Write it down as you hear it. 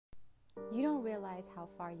You don't realize how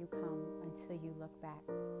far you come until you look back.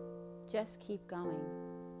 Just keep going.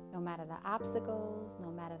 No matter the obstacles,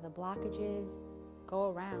 no matter the blockages, go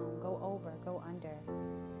around, go over, go under,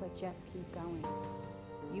 but just keep going.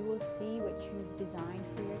 You will see what you've designed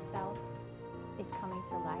for yourself is coming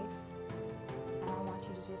to life. And I want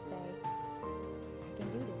you to just say, I can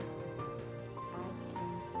do